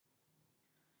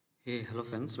Hey, hello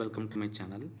friends, welcome to my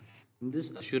channel. In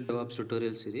this Azure DevOps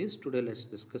tutorial series, today let's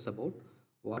discuss about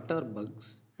what are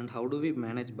bugs and how do we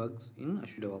manage bugs in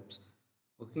Azure DevOps.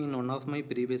 Okay, in one of my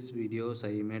previous videos,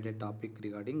 I made a topic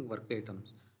regarding work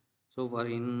items. So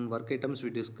in work items,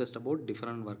 we discussed about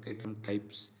different work item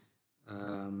types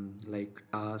like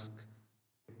task,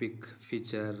 epic,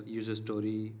 feature, user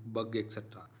story, bug,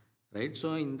 etc. Right?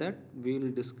 So in that, we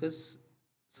will discuss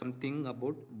something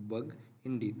about bug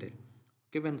in detail.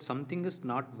 Okay, when something is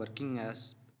not working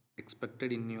as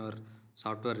expected in your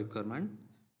software requirement,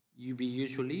 we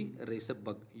usually raise a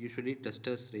bug. Usually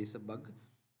testers raise a bug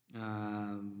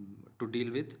to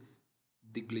deal with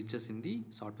the glitches in the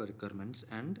software requirements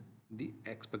and the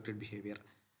expected behavior.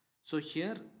 So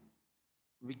here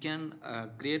we can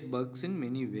create bugs in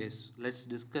many ways. Let's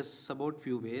discuss about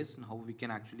few ways and how we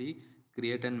can actually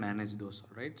create and manage those.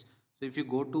 All right, so if you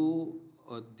go to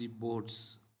the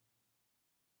boards,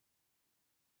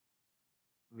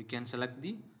 we can select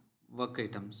the work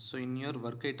items. So in your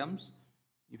work items,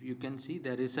 if you can see,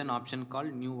 there is an option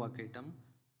called new work item.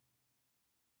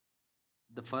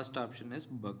 The first option is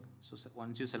bug. So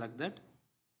once you select that,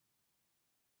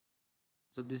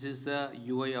 so this is the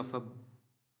UI of a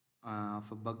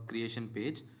bug creation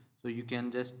page. So you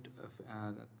can just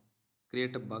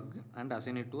create a bug and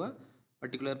assign it to a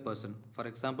particular person. For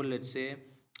example, let's say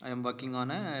I am working on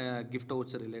a gift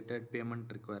voucher related payment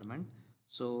requirement.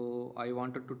 So I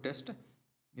wanted to test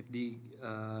if the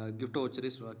gift voucher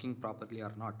is working properly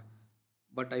or not.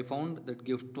 But I found that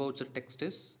gift voucher text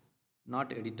is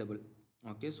not editable.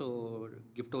 Okay, so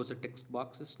gift voucher text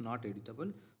box is not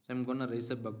editable. So I'm gonna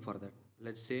raise a bug for that.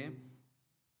 Let's say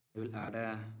I will add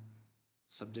a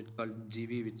subject called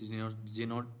GV,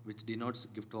 which denotes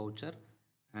gift voucher,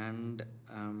 and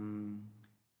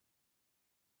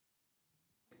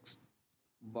text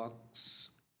box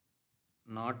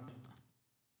not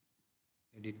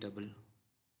editable.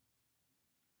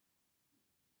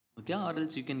 Okay, or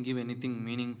else you can give anything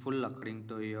meaningful according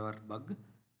to your bug,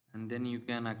 and then you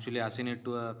can actually assign it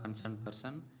to a concerned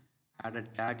person. Add a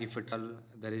tag if at all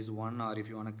there is one, or if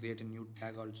you want to create a new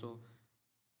tag also,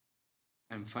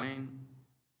 I'm fine.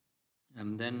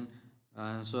 And then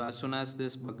so as soon as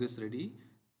this bug is ready,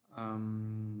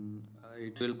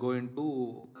 it will go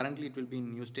into, currently it will be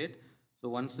in new state. So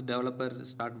once the developer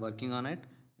start working on it,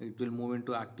 it will move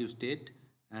into active state,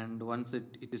 and once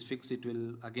it is fixed, it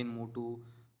will again move to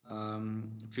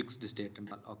fixed state and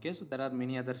all. Okay, so there are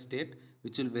many other state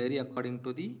which will vary according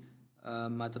to the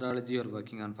methodology you're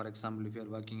working on. For example, if you're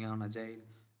working on agile,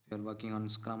 if you're working on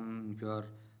scrum, if you're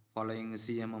following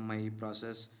CMMI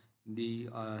process, the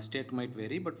state might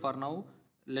vary. But for now,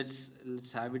 let's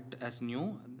have it as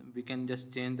new. We can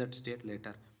just change that state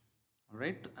later. All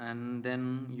right, and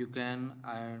then you can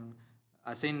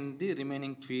assign the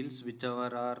remaining fields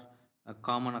whichever are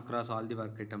common across all the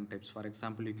work item types. For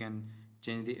example, you can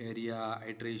change the area,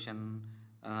 iteration,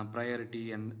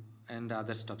 priority, and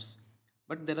other stuffs.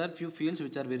 But there are few fields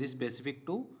which are very specific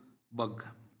to bug.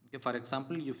 Okay, for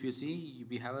example, if you see,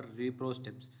 we have a repro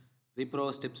steps.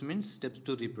 Repro steps means steps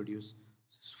to reproduce.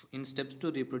 In steps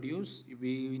to reproduce,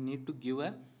 we need to give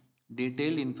a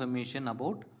detailed information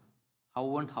about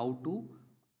how and how to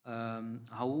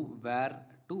how where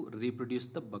to reproduce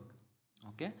the bug.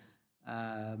 Okay,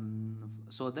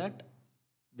 so that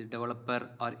the developer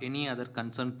or any other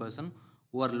concerned person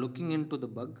who are looking into the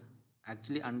bug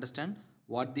actually understand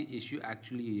what the issue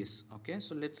actually is. Okay,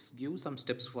 so let's give some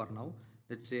steps for now.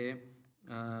 Let's say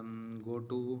go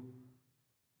to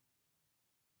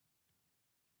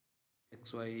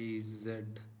xyz.com.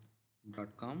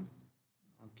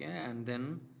 Okay, and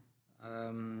then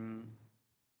um,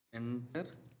 enter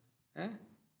a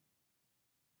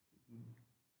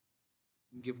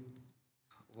gift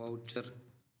voucher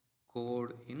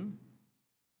code in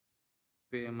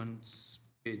payments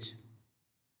page.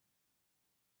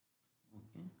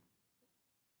 Okay,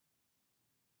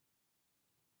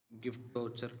 gift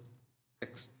voucher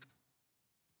text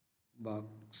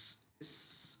box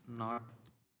is not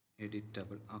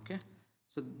editable. Okay,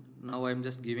 so now I'm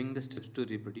just giving the steps to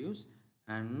reproduce,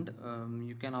 and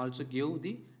you can also give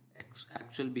the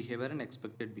actual behavior and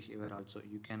expected behavior also.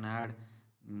 You can add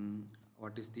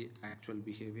what is the actual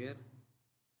behavior.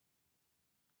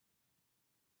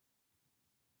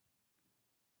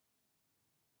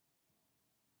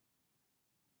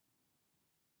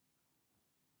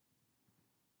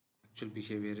 Actual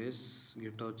behavior is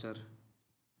gift voucher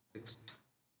text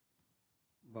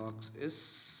box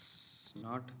is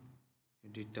not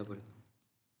editable.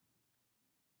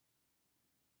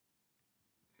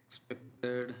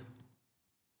 Expected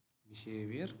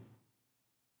behavior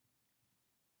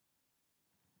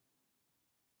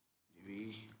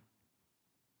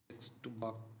text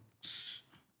box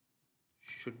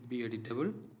should be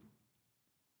editable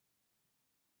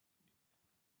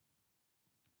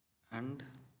and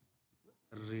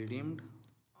redeemed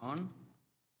on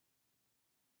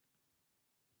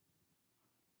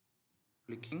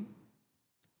clicking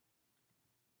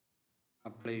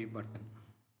apply button.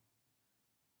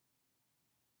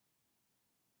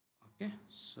 Okay,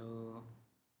 so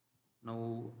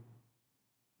now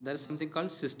there is something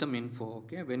called system info.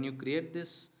 Okay, when you create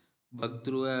this bug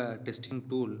through a testing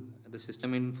tool, the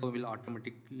system info will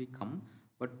automatically come.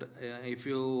 But if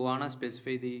you wanna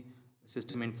specify the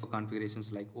system info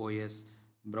configurations like OS,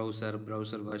 browser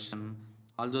version,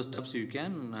 all those stuffs you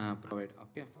can provide.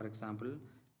 Okay, for example,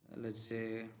 let's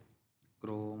say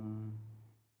Chrome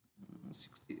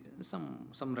 60,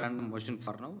 some random version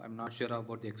for now. I'm not sure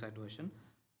about the exact version,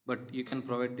 but you can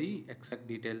provide the exact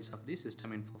details of the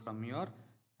system info from your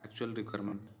actual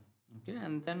requirement. Okay,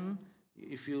 and then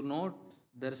if you note,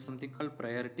 there is something called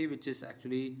priority, which is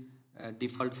actually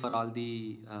default for all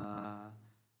the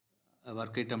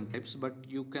work item types, but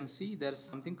you can see there's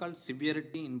something called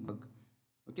severity in bug.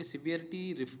 Okay,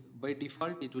 severity by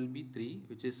default it will be 3,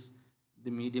 which is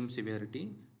the medium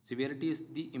severity. Severity is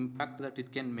the impact that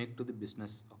it can make to the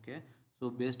business. Okay, so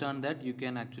based on that you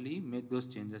can actually make those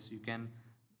changes. You can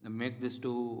make this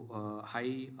to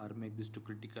high or make this to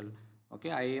critical.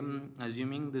 Okay, I am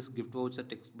assuming this gift voucher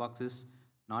text box is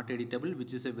not editable,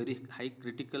 which is a very high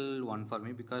critical one for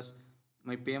me, because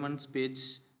my payments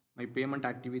page, my payment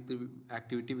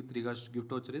activity with regards to gift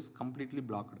voucher is completely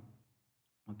blocked.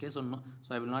 Okay, so no,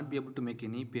 so I will not be able to make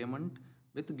any payment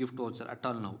with gift voucher at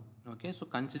all now. Okay, so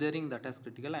considering that as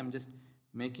critical, I'm just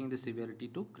making the severity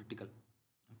to critical.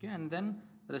 Okay, and then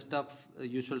rest of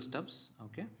usual steps.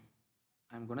 Okay,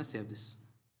 I'm gonna save this.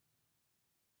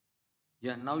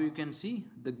 Yeah, now you can see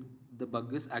the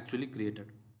bug is actually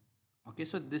created. Okay,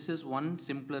 so this is one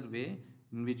simpler way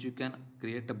in which you can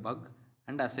create a bug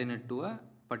and assign it to a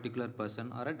particular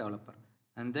person or a developer.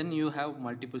 And then you have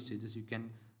multiple stages. You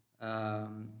can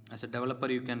as a developer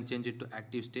you can change it to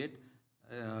active state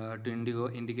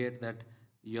to indicate that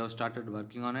you have started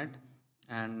working on it.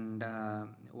 And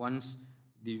once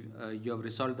you have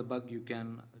resolved the bug, you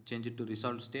can change it to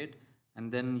resolved state.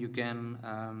 And then you can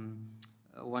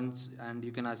once and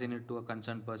you can assign it to a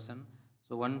concerned person.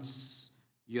 So once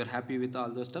you're happy with all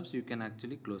those stuffs, you can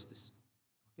actually close this.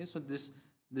 Okay, so this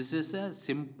is a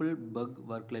simple bug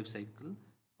work life cycle.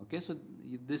 Okay, so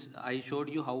this I showed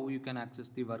you how you can access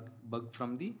the work bug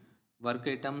from the work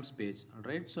items page. All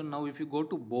right, so now if you go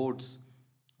to boards,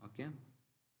 okay,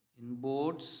 in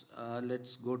boards,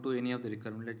 let's go to any of the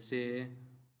requirement. Let's say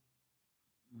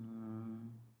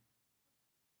um,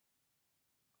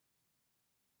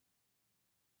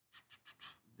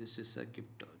 this is a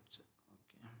gift voucher.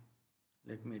 Okay,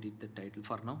 let me edit the title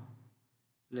for now.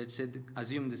 So let's say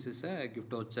assume this is a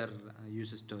gift voucher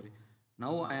user story.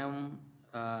 Now I am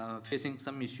facing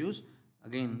some issues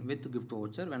again with gift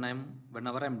voucher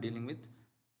whenever I'm dealing with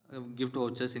gift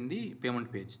vouchers in the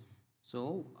payment page.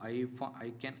 So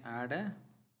I can add a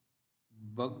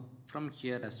bug from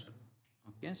here as well.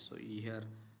 Okay, so here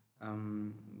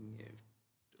gift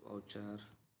voucher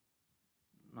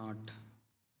not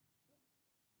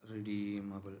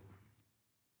redeemable.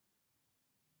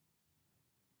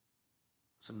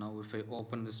 So now if I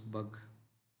open this bug,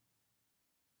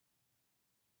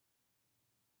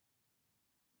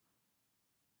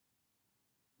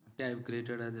 okay, I've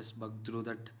created this bug through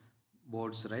that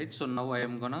boards, right? So now I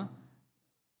am gonna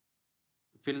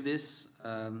fill this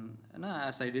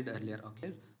as I did earlier.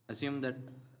 Okay, assume that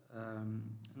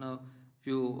if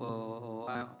you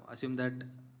assume that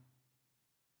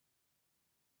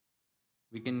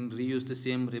we can reuse the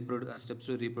same steps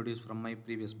to reproduce from my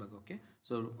previous bug. Okay,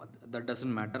 so that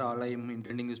doesn't matter. All I am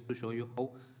intending is to show you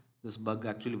how this bug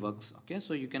actually works. Okay,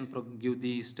 so you can give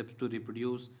the steps to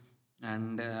reproduce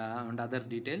and other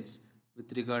details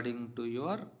with regarding to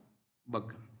your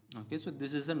bug. Okay, so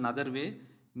this is another way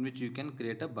in which you can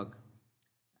create a bug.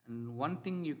 And one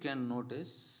thing you can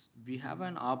notice, we have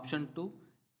an option to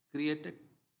create a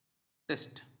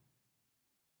test.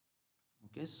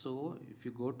 Okay, so if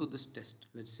you go to this test,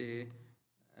 let's say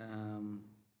um,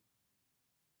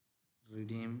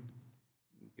 redeem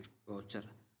gift voucher.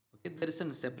 Okay, there is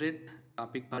a separate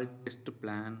topic called test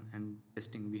plan and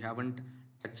testing. We haven't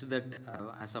touched that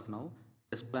as of now.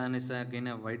 Test plan is again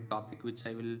a wide topic which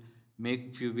I will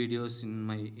make few videos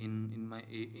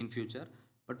in future.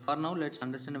 But for now, let's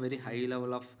understand a very high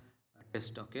level of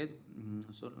test. Okay,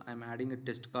 so I'm adding a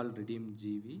test called redeem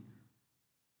GV.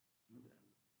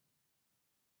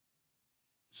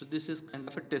 So this is kind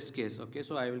of a test case. Okay,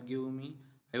 so I will give me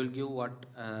I will give what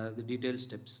the detailed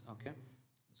steps. Okay,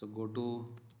 so go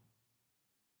to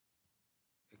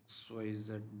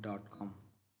xyz.com,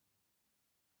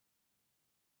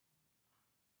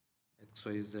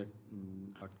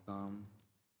 xyz.com.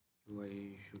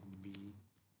 UI should be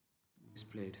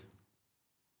displayed.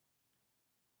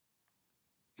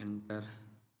 Enter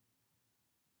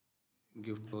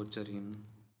gift voucher in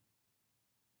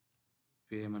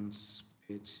payments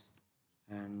page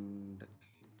and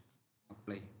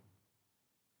apply.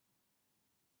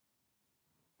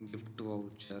 Gift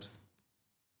voucher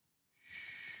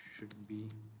should be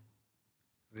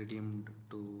redeemed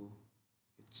to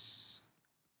its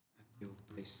active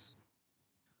place.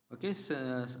 Okay,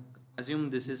 so assume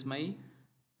this is my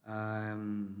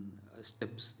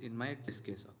steps in my test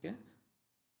case. Okay,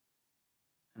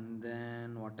 and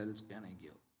then what else can I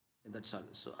give? That's all.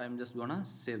 So I'm just gonna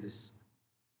save this.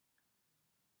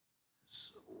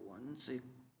 So once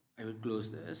I will close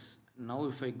this. Now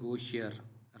if I go here,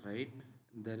 right,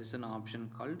 there is an option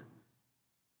called,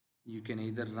 you can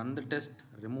either run the test,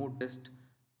 remove test,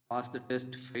 pass the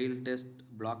test, fail test,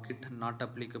 block it, not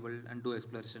applicable, and do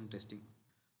exploration testing.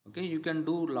 Okay, you can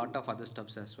do a lot of other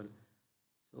stuffs as well.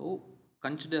 So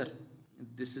consider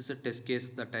this is a test case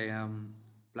that I am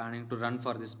planning to run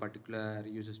for this particular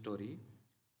user story.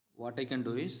 What I can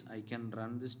do is I can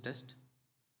run this test.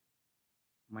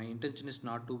 My intention is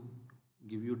not to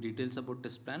give you details about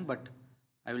test plan, but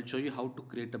I will show you how to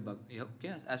create a bug. Yeah,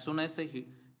 okay, as soon as I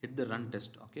hit the run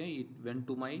test, okay, it went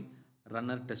to my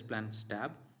runner test plans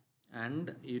tab,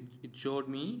 and it showed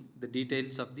me the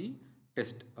details of the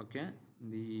test. Okay,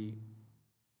 the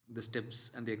the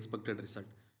steps and the expected result.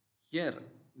 Here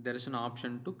there is an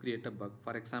option to create a bug.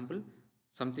 For example,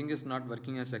 something is not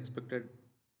working as expected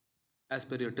as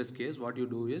per your test case. What you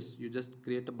do is you just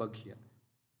create a bug here.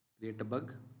 Create a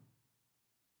bug,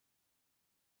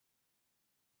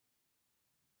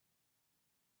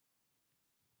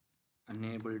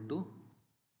 unable to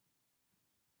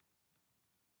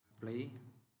apply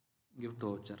gift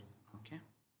voucher. Okay,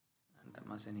 and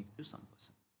I'm assigning it to some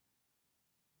person.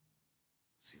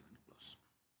 Save and close.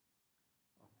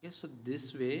 Okay, so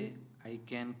this way I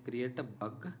can create a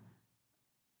bug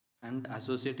and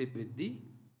associate it with the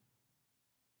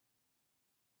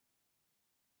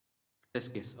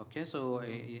test case. Okay, so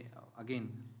again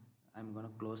I'm gonna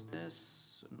close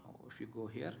this. So now if you go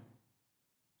here,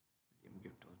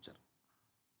 gift voucher,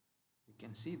 you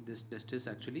can see this test is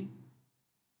actually,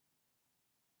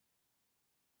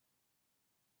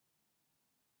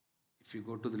 if you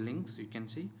go to the links, you can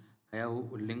see I have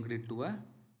linked it to a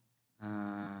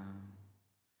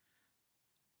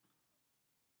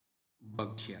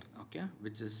bug here. Okay,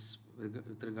 which is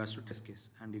with regards to test case,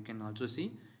 and you can also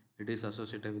see it is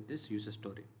associated with this user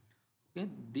story. Okay,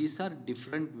 these are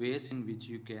different ways in which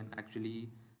you can actually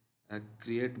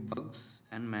create bugs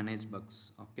and manage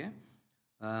bugs. Okay,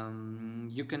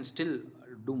 you can still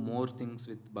do more things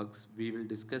with bugs. We will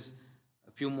discuss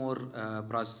a few more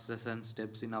processes and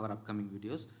steps in our upcoming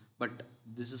videos, but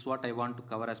this is what I want to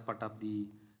cover as part of the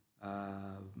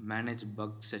manage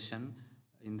bug session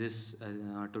in this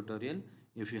tutorial.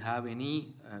 If you have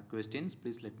any questions,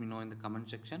 please let me know in the comment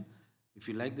section. If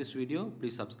you like this video,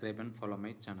 please subscribe and follow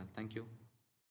my channel. Thank you.